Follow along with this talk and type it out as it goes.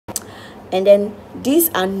And then these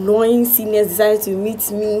annoying seniors decided to meet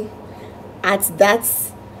me at that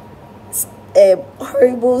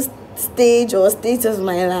horrible stage or stage of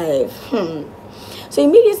my life. So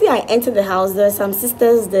immediately I entered the house. There were some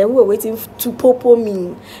sisters there who were waiting to popo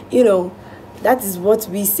me. You know, that is what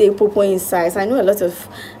we say, popo inside. So I know a lot of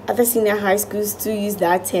other senior high schools to use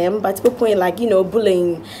that term, but popo in, like, you know,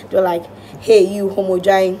 bullying. They're like, hey, you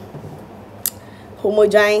homogine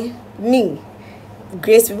me.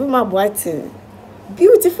 Grace my Boatin.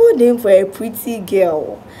 Beautiful name for a pretty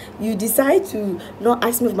girl. You decide to not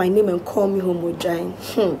ask me for my name and call me homogine.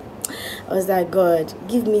 I was like, God,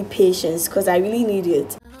 give me patience, because I really need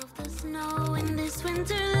it. The snow in this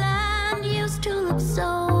winterland used to look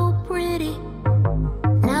so pretty,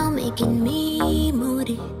 now making me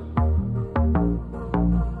moody.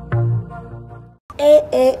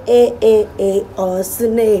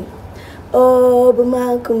 Osune. Oh,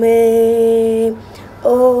 bumankume.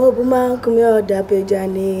 Oh, bumankume oda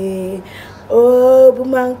pejane. Oh,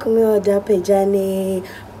 bumankume oda pejane.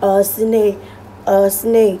 Osune.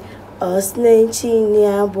 Osne chini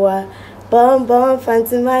abwa. Bon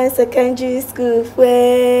Mfantsiman secondary school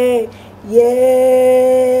fwe.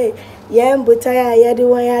 Yeah. Yembutaya yedi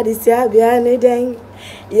wanya disi abiani deng.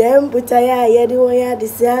 Yembutaya yedi wanya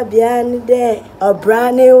disi abiani de.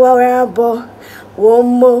 Obrani warabo.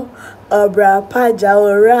 Womo. Obra paja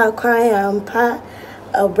ora kwayampa.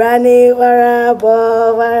 Obrani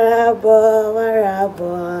warabo.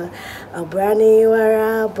 Obrani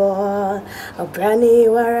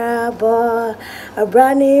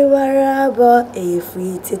warabo,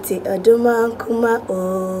 efri titi aduman kuma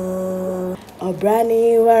o.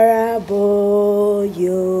 Obrani warabo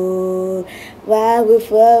yo. Why we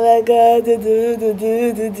forever go do.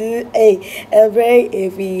 Hey, every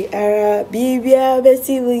efri ara bibia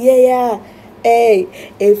besi yeah. Hey,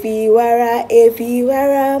 efri wara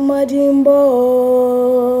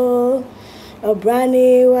modimbo.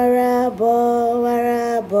 Obrani warabo.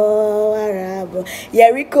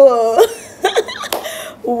 Yeriko.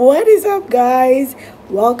 What is up, guys?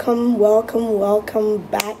 Welcome back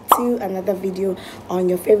to another video on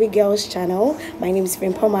your favorite girl's channel. My name is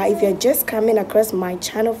Mfantsiman. If you're just coming across my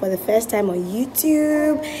channel for the first time on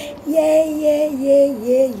YouTube, yeah,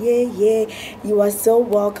 you are so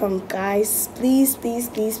welcome, guys. Please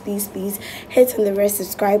hit on the red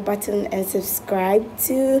subscribe button and subscribe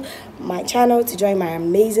to my channel to join my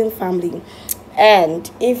amazing family. And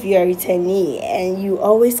if you're a returnee and you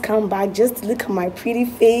always come back just to look at my pretty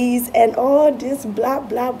face and all this blah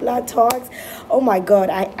talks, oh my God,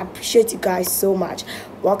 I appreciate you guys so much.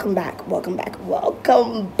 Welcome back.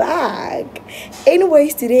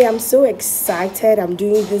 Anyways, today I'm so excited. I'm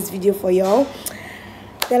doing this video for y'all.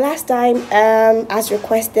 The last time, as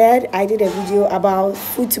requested, I did a video about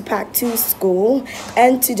food to pack to school,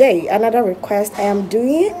 and today, another request, I am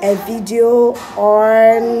doing a video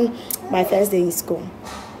on my first day in school.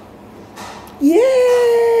 Yeah,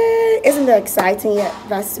 isn't that exciting? Yeah,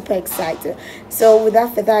 that's super exciting. So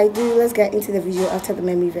without further ado, let's get into the video after the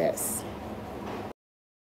memory verse.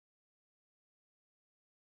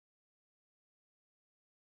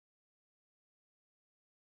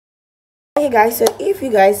 Okay guys, so if you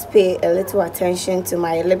guys pay a little attention to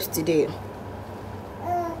my lips today,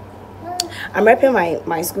 I'm wrapping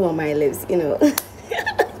my school on my lips, you know.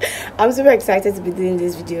 I'm super excited to be doing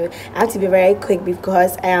this video. I have to be very quick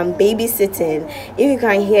because I am babysitting. If you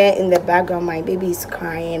can hear in the background, my baby is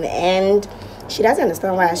crying and she doesn't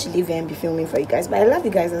understand why I should leave her and be filming for you guys. But I love you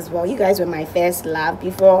guys as well. You guys were my first love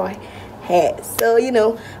before her. So, you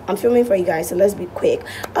know, I'm filming for you guys. So let's be quick.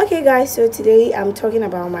 Okay, guys. So today I'm talking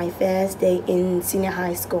about my first day in senior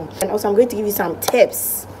high school. And also I'm going to give you some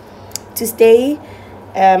tips to stay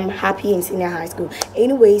happy in senior high school.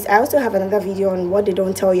 Anyways, I also have another video on what they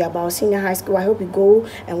don't tell you about senior high school. I hope you go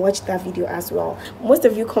and watch that video as well. Most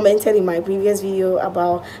of you commented in my previous video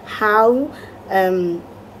about how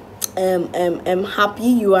happy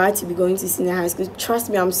you are to be going to senior high school. Trust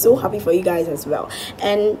me, I'm so happy for you guys as well.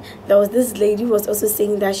 And there was this lady who was also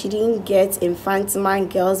saying that she didn't get Mfantsiman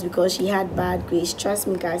girls because she had bad grades. Trust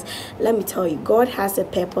me, guys, let me tell you, God has a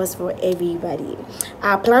purpose for everybody.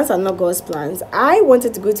 Our plans are not God's plans. I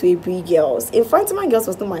wanted to go to Abri girls. Mfantsiman girls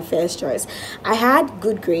was not my first choice. I had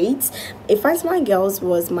good grades. Mfantsiman girls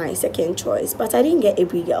was my second choice, but I didn't get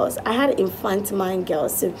Abri girls. I had Mfantsiman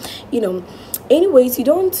girls. So, you know, anyways, you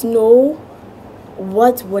don't know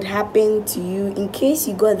what would happen to you in case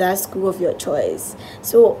you got that school of your choice.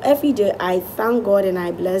 So every day I thank God and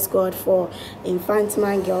I bless God for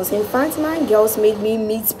Mfantsiman Girls. Mfantsiman Girls made me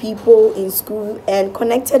meet people in school and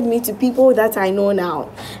connected me to people that I know now.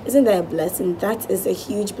 Isn't that a blessing? That is a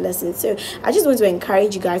huge blessing. So I just want to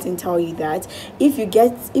encourage you guys and tell you that if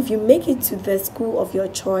you make it to the school of your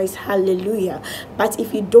choice, hallelujah. But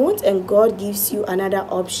if you don't and God gives you another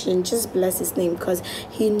option, just bless his name, because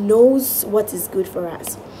he knows what is good for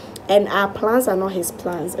us, and our plans are not his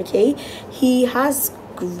plans. Okay, he has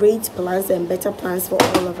great plans and better plans for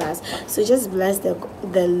all of us. So just bless the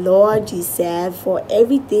Lord you serve for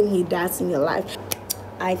everything he does in your life.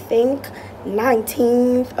 I think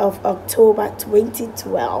 19th of October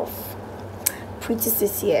 2012, pretty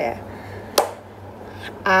this year,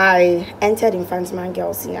 I entered Mfantsiman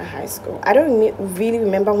Girls Senior High School. I don't really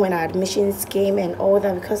remember when our admissions came and all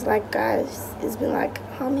that, because like, guys, it's been like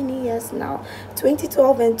how many years now?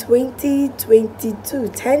 2012 and 2022,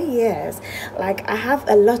 10 years. Like, I have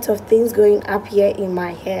a lot of things going up here in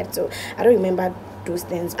my head, so I don't remember those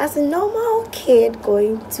things. As a normal kid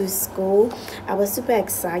going to school, I was super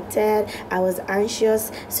excited. I was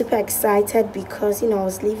anxious, super excited, because I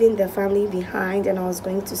was leaving the family behind and I was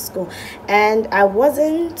going to school, and I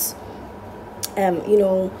wasn't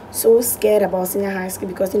so scared about senior high school,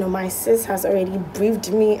 because my sis has already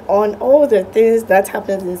briefed me on all the things that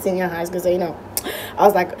happens in senior high school. So I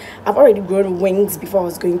was like, I've already grown wings before I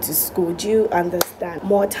was going to school. Do you understand?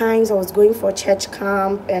 More times I was going for church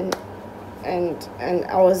camp, and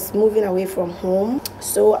I was moving away from home,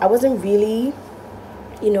 so I wasn't really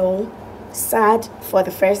sad for the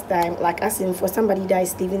first time, like as in for somebody that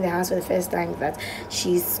is leaving the house for the first time, that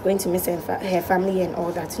she's going to miss her family and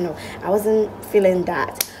all that. I wasn't feeling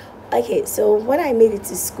that. Okay, so when I made it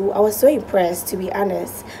to school, I was so impressed, to be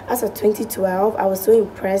honest. As of 2012, I was so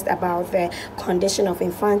impressed about the condition of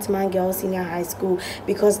Mfantsiman Girls Senior High School,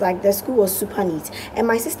 because like the school was super neat, and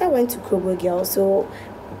my sister went to Kobo Girls, so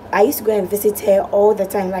I used to go and visit her all the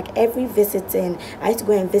time. Like every visiting, I used to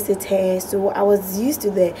go and visit her. So I was used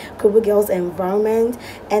to the Kobo Girls environment,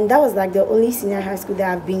 and that was like the only senior high school that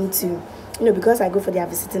I've been to. Because I go for their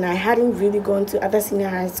visiting, I hadn't really gone to other senior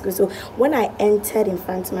high schools. So when I entered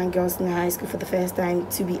Mfantsiman Girls Senior High School for the first time,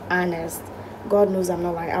 to be honest, God knows I'm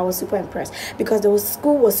not lying, I was super impressed, because the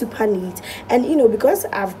school was super neat. And because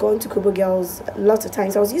I've gone to Kobo Girls lots of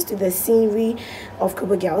times, I was used to the scenery of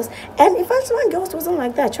Kobo Girls, and Mfantsiman Girls wasn't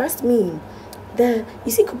like that. Trust me. You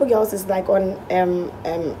see, Kobo Girls is like on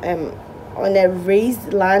a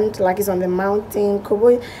raised land, like it's on the mountain.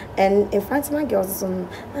 Kobo and Mfantsiman Girls is on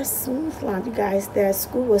a smooth land. You guys, the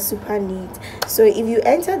school was super neat. So if you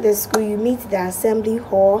enter the school, you meet the assembly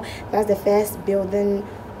hall. That's the first building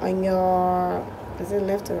on your, is it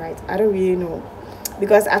left or right? I don't really know,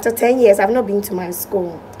 because after 10 years I've not been to my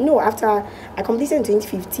school. No, after I completed in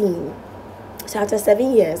 2015, so after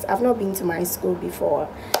 7 years I've not been to my school before.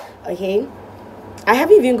 Okay, I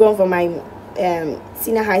haven't even gone for my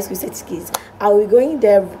senior high school certificates. I'll be going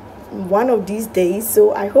there one of these days,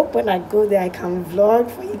 so I hope when I go there I can vlog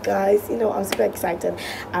for you guys. I'm super excited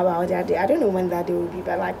about that day. I don't know when that day will be,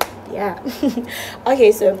 but like, yeah.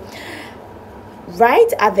 Okay, so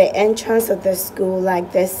right at the entrance of the school,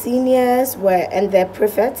 like the seniors were, and the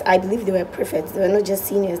prefects, I believe they were prefects, they were not just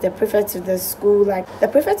seniors, the prefects of the school, like the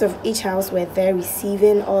prefects of each house were there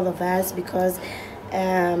receiving all of us, because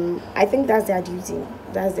I think that's their duty,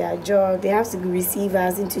 that's their job. They have to receive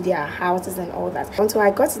us into their houses and all that. Until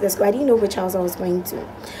I got to the school, I didn't know which house I was going to,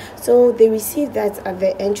 so they received that at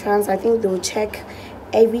the entrance. I think they'll check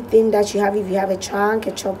everything that you have. If you have a trunk,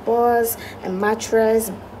 a chalkboard, a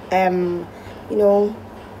mattress,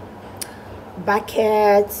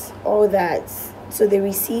 buckets, all that. So they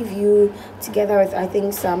receive you together with, I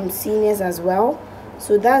think, some seniors as well.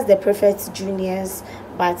 So that's the prefects, juniors,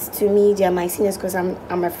 but to me they are my seniors, because I'm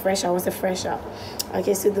a fresh. I was a fresher.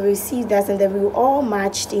 Okay, so they received us, and then we all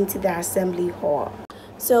marched into the assembly hall.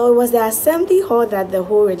 So it was the assembly hall that the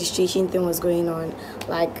whole registration thing was going on.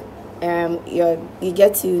 Like you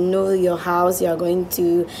get to know your house you're going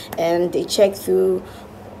to, and they check through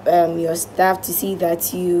your staff to see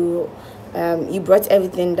that you brought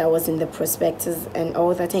everything that was in the prospectus and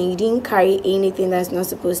all that, and you didn't carry anything that's not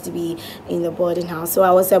supposed to be in the boarding house. So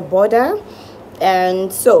I was a boarder,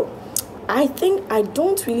 and so I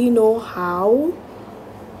don't really know how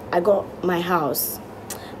I got my house.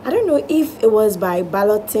 I don't know if it was by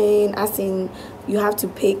balloting, as in you have to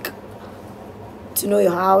pick to know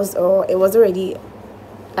your house, or it was already,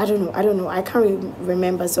 I don't know, I can't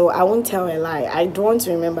remember, so I won't tell a lie. I don't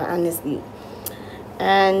remember, honestly.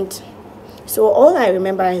 And So all I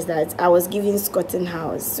remember is that I was given Scotland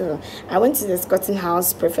House. So I went to the Scotland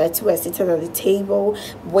House prefect, who was seated at the table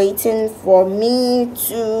waiting for me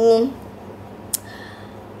to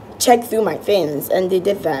check through my things, and they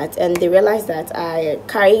did that, and they realized that I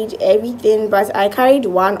carried everything, but I carried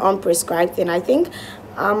one unprescribed thing. I think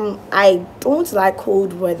I don't like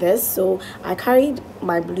cold weather, so I carried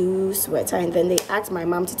my blue sweater, and then they asked my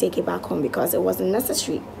mom to take it back home because it wasn't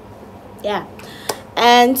necessary. Yeah.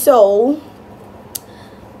 And so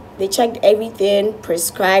they checked everything,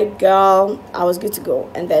 prescribed, girl, I was good to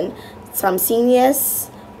go. And then some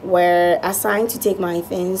seniors were assigned to take my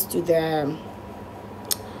things to the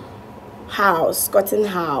house, Scotland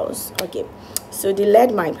House. Okay, so they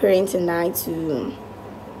led my parents and I to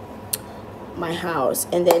my house,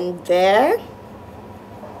 and then there,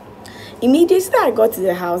 immediately I got to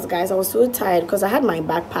the house, guys, I was so tired because I had my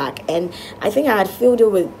backpack, and I think I had filled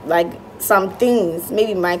it with like some things,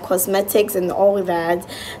 maybe my cosmetics and all that.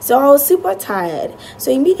 So I was super tired.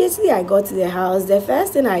 So immediately I got to the house, the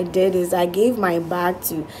first thing I did is I gave my bag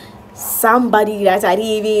to somebody that I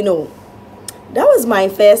didn't even know. That was my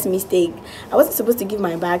first mistake. I wasn't supposed to give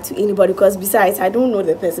my bag to anybody because besides, I don't know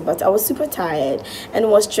the person, but I was super tired and it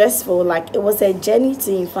was stressful. Like, it was a journey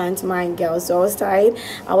to Mfantsiman, girl. So I was tired.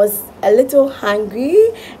 I was a little hungry,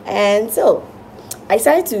 and so I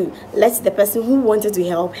decided to let the person who wanted to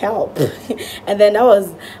help. And then that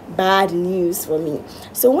was bad news for me.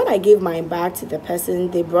 So when I gave my bag to the person,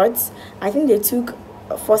 they brought, I think they took,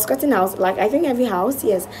 for Scotland House, like I think every house,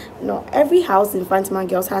 yes, no, every house in Mfantsiman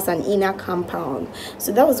Girls has an inner compound.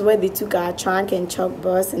 So that was where they took our trunk and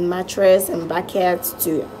chalkboards and mattress and buckets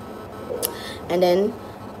to. And then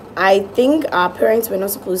I think our parents were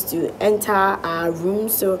not supposed to enter our room,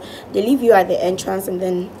 so they leave you at the entrance and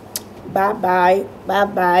then bye bye, bye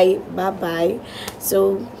bye, bye bye.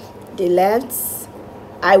 So they left.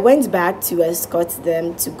 I went back to escort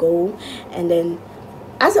them to go, and then,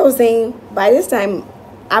 as I was saying, by this time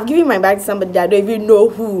I've given my bag to somebody that I don't even know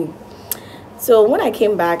who. So when I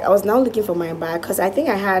came back, I was now looking for my bag because I think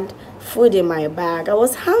I had food in my bag. I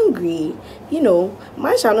was hungry. You know,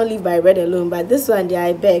 man shall not live by bread alone, but this one day,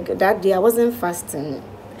 I beg, that day I wasn't fasting.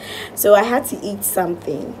 So I had to eat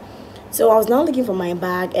something. So I was now looking for my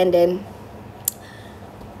bag, and then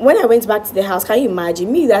when I went back to the house, can you imagine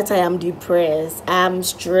me that I am depressed, I am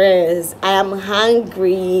stressed, I am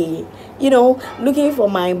hungry, you know, looking for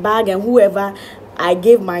my bag, and whoever I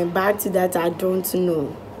gave my bag to that I don't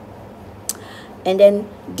know. And then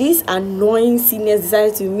these annoying seniors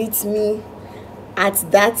decided to meet me at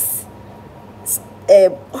that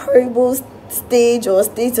horrible stage or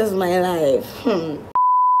state of my life.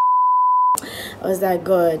 I was like,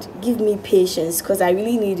 God, give me patience because I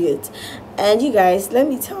really need it. And you guys, let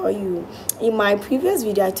me tell you, in my previous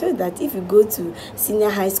video, I told you that if you go to senior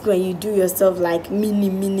high school and you do yourself like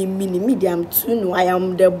medium too, I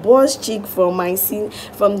am the boss chick from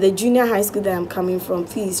from the junior high school that I'm coming from.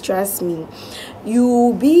 Please trust me, you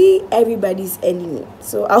will be everybody's enemy.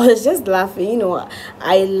 So I was just laughing. You know,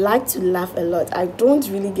 I like to laugh a lot. I don't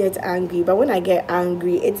really get angry, but when I get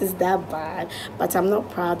angry, it is that bad. But I'm not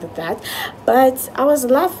proud of that. But I was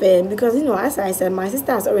laughing because, you know, as I said, my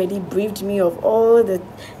sister has already briefed me of all the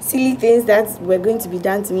silly things that were going to be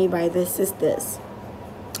done to me by the sisters.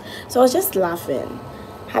 So I was just laughing.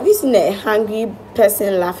 Have you seen a hungry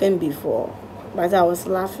person laughing before? But I was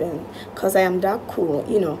laughing because I am that cool,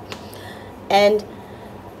 you know. And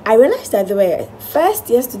I realized that there were first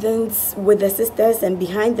year students with the sisters and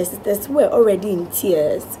behind the sisters who were already in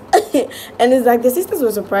tears. And it's like the sisters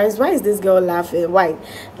were surprised. Why is this girl laughing? Why?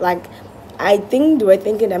 Like, I think they were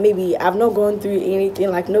thinking that maybe I've not gone through anything,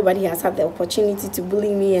 like nobody has had the opportunity to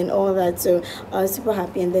bully me and all that. So I was super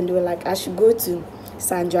happy. And then they were like, I should go to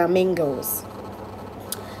Sandra Mingles.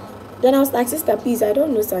 Then I was like, sister, please, I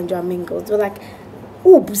don't know Sandra Mingles. They were like,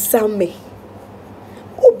 oh, Busame.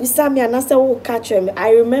 Oh, Busame, and I said, oh, catch him.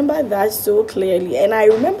 I remember that so clearly. And I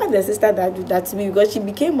remember the sister that did that to me because she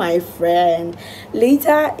became my friend.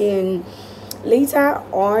 Later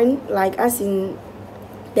on, like as in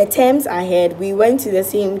the terms ahead, we went to the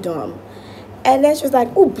same dorm, and then she was like,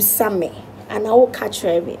 oh, Busame, and I will catch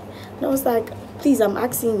her. And I was like, please, I'm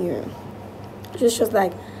asking you. She was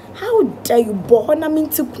like, how dare you bohona me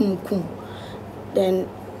to kum. Then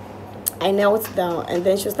I knelt down, and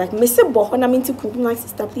then she was like, Mr. bohona me to kum. My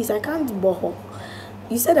sister, please, I can't boho.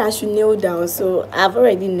 You said I should kneel down, so I've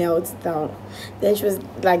already knelt down. Then she was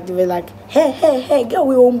like, they were like, hey, girl,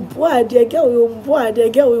 we on board there, girl, we on board there,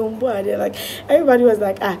 girl, we on board there. Like, everybody was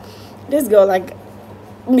like, this girl, like,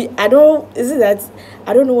 me, I don't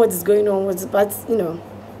know what is going on with, but, you know,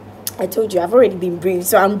 I told you I've already been briefed,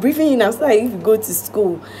 so I'm briefing you now. So like if you go to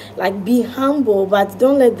school, like be humble, but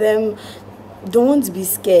don't be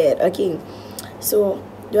scared. Okay, so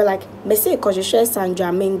they're like, "Messy Kojushe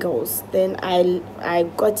Sandra Mingles." Then I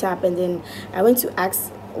got up and then I went to ask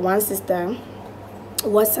one sister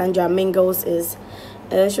what Sandra Mingles is,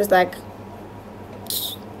 and she was like,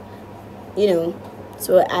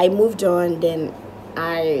 So I moved on. Then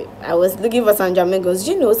I was looking for Sandra Mingles.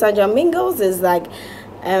 Sandra Mingles is like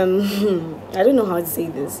I don't know how to say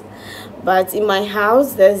this, but in my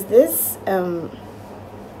house there's this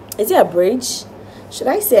is it a bridge? Should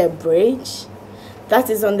I say a bridge? That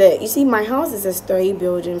is on the, you see, my house is a story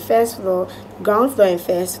building, first floor, ground floor and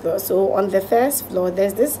first floor. So on the first floor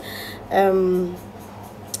there's this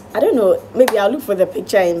I don't know, maybe I'll look for the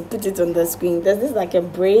picture and put it on the screen. There's this like a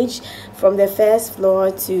bridge from the first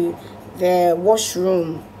floor to the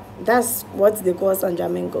washroom. That's what they call San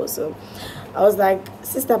Jamingo. So I was like,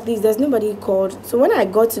 sister, please, there's nobody called. So when I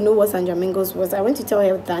got to know what San Jamingos was, I went to tell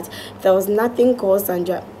her that there was nothing called San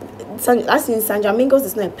Jamingos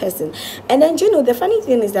is not a person. And then, the funny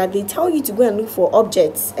thing is that they tell you to go and look for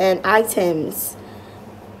objects and items.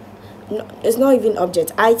 No, it's not even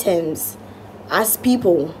objects, items as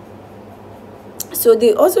people. So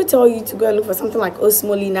they also tell you to go and look for something like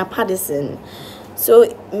Osmolina Paddison. So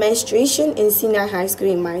menstruation in senior high school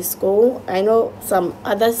in my school, I know some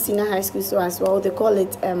other senior high schools as well, they call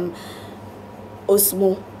it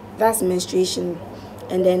Osmo. That's menstruation.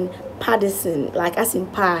 And then Paddison, like as in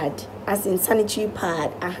pad, as in sanitary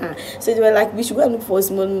pad. So they were like, we should go and look for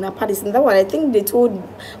Osmolina Paddison. That one, I think they told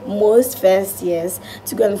most first years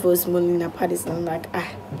to go and look for Osmolina Paddison. I'm like,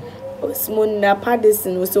 Osmolina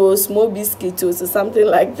Paddison was so small biscuit or something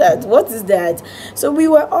like that. What is that? So we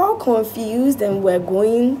were all confused and we're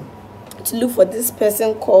going to look for this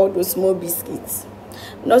person called Osmo Biscuits,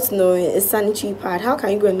 not knowing a sanitary pad. How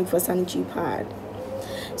can you go and look for sanitary pad?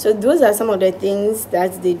 So those are some of the things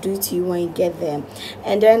that they do to you when you get there.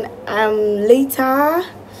 And then later,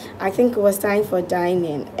 I think it was time for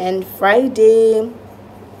dining. And Friday,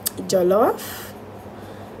 jollof,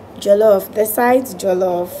 the sides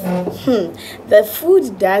jollof. The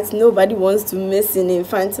food that nobody wants to miss in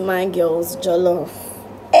Mfantsiman girls, jollof.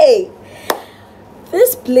 Hey,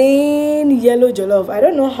 this plain yellow jollof, I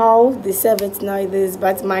don't know how they serve it nowadays,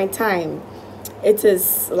 but my time, it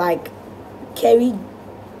is like curry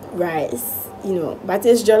rice, but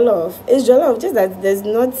it's jollof. It's jollof, just that there's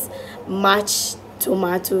not much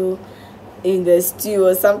tomato in the stew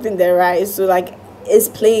or something, the rice, so like it's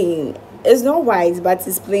plain. It's not white, but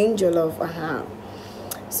it's plain jollof.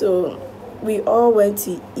 So we all went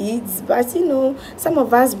to eat, but some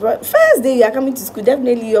of us brought, first day you are coming to school,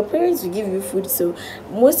 definitely your parents will give you food. So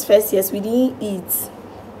most first years we didn't eat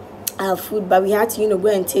our food, but we had to go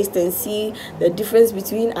and taste and see the difference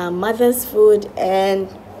between our mother's food and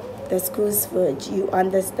the school's food, you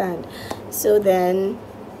understand. So then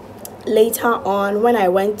later on, when I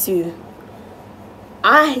went to,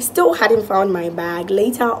 I still hadn't found my bag.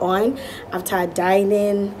 Later on, after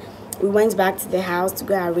dining, we went back to the house to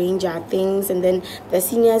go arrange our things, and then the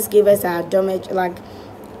seniors gave us our dormitory, like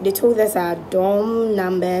they told us our dorm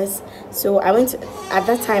numbers. So I went to, at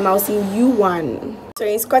that time I was in U1. So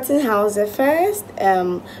in Scotland House, the first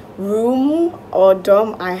room or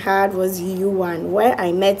dorm I had was U1, where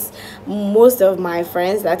I met most of my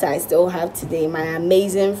friends that I still have today, my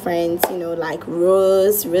amazing friends, like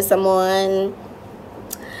Rosamond,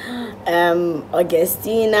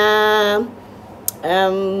 Augustina,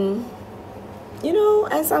 and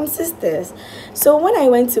some sisters. So when I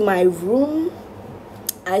went to my room,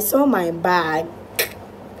 I saw my bag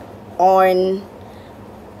on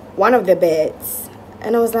one of the beds,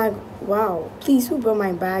 and I was like, wow, please, who brought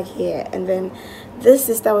my bag here? And then this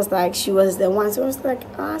sister was like, she was the one. So I was like,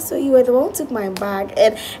 so you were the one who took my bag.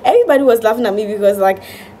 And everybody was laughing at me because like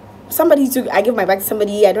I gave my bag to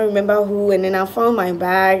somebody, I don't remember who, and then I found my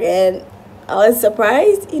bag and I was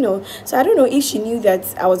surprised, So I don't know if she knew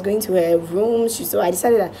that I was going to her room. So I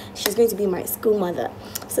decided that she's going to be my school mother.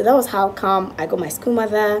 So that was how come I got my school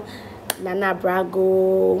mother, Nana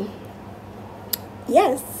Brago.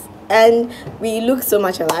 Yes, and we look so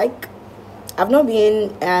much alike. I've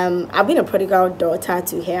been a prodigal daughter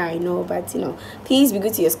to her, I know, but please be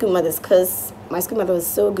good to your school mothers, because my school mother was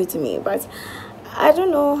so good to me. But I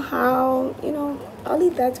don't know how, I'll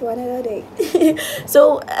leave that to another day.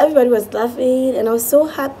 So everybody was laughing, and I was so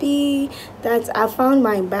happy that I found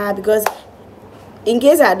my bag, because in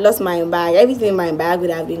case I had lost my bag, everything in my bag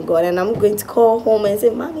would have been gone. And I'm going to call home and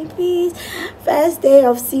say, Mommy, please, first day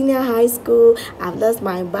of senior high school, I've lost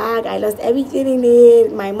my bag. I lost everything in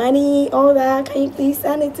it, my money, all that. Can you please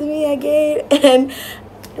send it to me again? And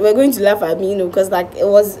We're going to laugh at me, because like it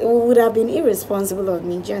would have been irresponsible of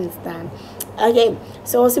me. Do you understand? Okay,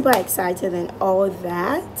 so I was super excited and all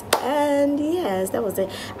that, and yes, that was it.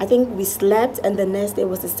 I think we slept, and the next day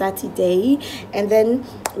was a Saturday, and then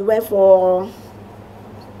we went for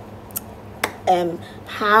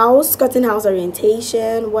cutting house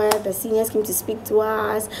orientation, where the seniors came to speak to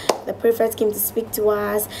us, the prefects came to speak to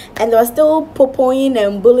us, and there was still popoing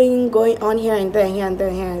and bullying going on here and there, here and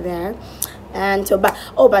there, here and there. And so,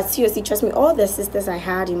 but seriously, trust me, all the sisters I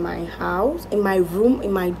had in my house, in my room,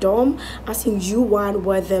 in my dorm, I think you one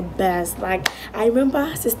were the best. Like, I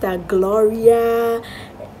remember Sister Gloria,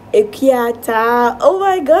 Ekiata, oh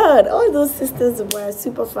my god, all those sisters were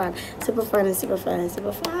super fun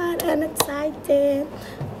and exciting.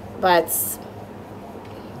 But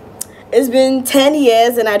it's been 10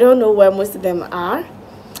 years and I don't know where most of them are,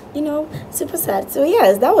 super sad. So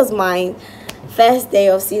yes, that was my first day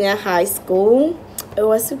of senior high school. It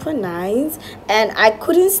was super nice, and I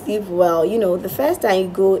couldn't sleep well. The first time you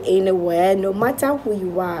go anywhere, no matter who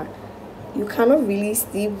you are, you cannot really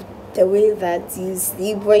sleep the way that you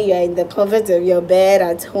sleep when you are in the comfort of your bed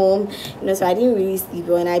at home. So I didn't really sleep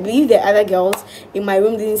well, and I believe the other girls in my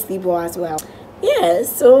room didn't sleep well as well. Yeah,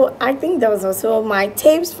 so I think that was also my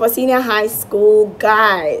tips for senior high school,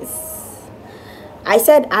 guys. I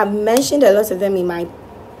said I've mentioned a lot of them in my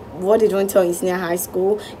what they don't tell in senior high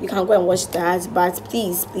school. You can go and watch that, but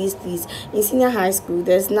please, in senior high school,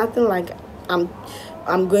 there's nothing like I'm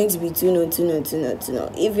going to be too no.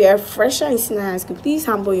 If you're a fresher in senior high school, please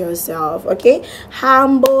humble yourself, okay?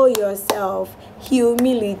 Humble yourself.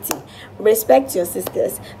 Humility. Respect your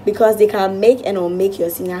sisters, because they can make and unmake your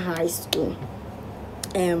senior high school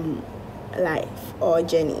life or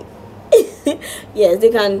journey. Yes, they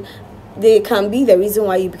can be the reason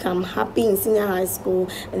why you become happy in senior high school,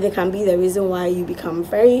 and they can be the reason why you become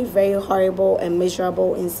very, very horrible and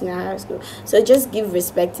miserable in senior high school. So just give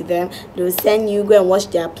respect to them. They'll send you, go and wash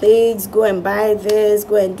their plates, go and buy this,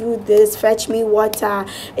 go and do this, fetch me water.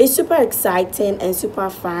 It's super exciting and super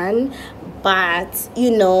fun, but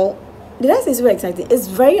did I say super exciting? It's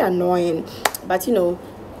very annoying, but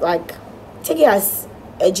like, take it as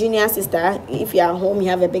a junior sister. If you're at home, you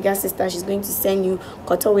have a bigger sister, she's going to send you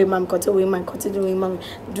koto we mom,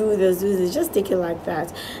 do this. Just take it like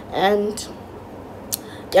that, and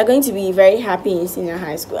you're going to be very happy in senior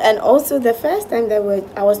high school. And also, the first time that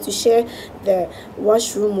I was to share the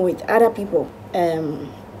washroom with other people,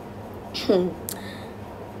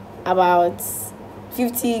 about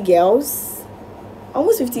 50 girls,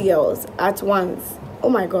 almost 50 girls at once. Oh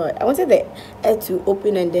my god, I wanted the air to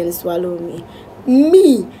open and then swallow me.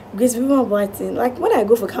 Grace people Barton. Like, when I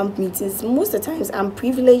go for camp meetings, most of the times I'm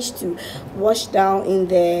privileged to wash down in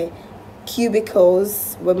the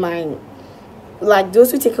cubicles with my, like, those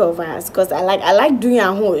who take care of us, because I like doing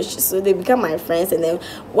a host, so they become my friends. And then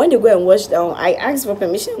when they go and wash down, I ask for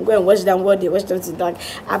permission to go and wash down what they wash down to. Like,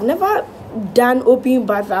 I've never done open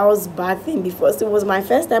bath. I was bathing before, so it was my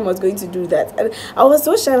first time I was going to do that, and I was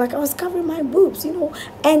so shy, like I was covering my boobs,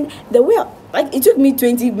 and the way like it took me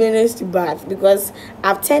 20 minutes to bath, because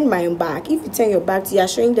I've turned my back. If you turn your back, you are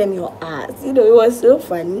showing them your ass. It was so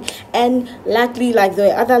funny. And luckily, like,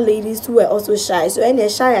 the other ladies who were also shy, so when they're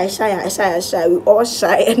shy, we all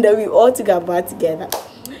shy, and then we all took our bath together.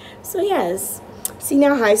 So yes,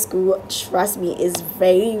 senior high school, trust me, is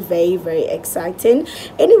very, very, very exciting.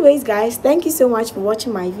 Anyways, guys, thank you so much for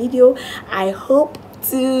watching my video. I hope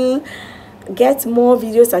to get more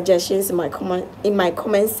video suggestions in my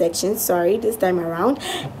comment section, this time around,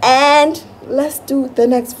 and let's do the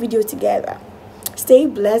next video together. Stay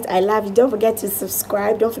blessed. I love you. Don't forget to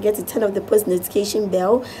subscribe. Don't forget to turn off the post notification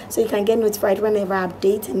bell so you can get notified whenever I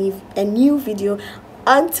update a new video.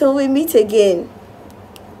 Until we meet again,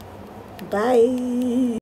 bye.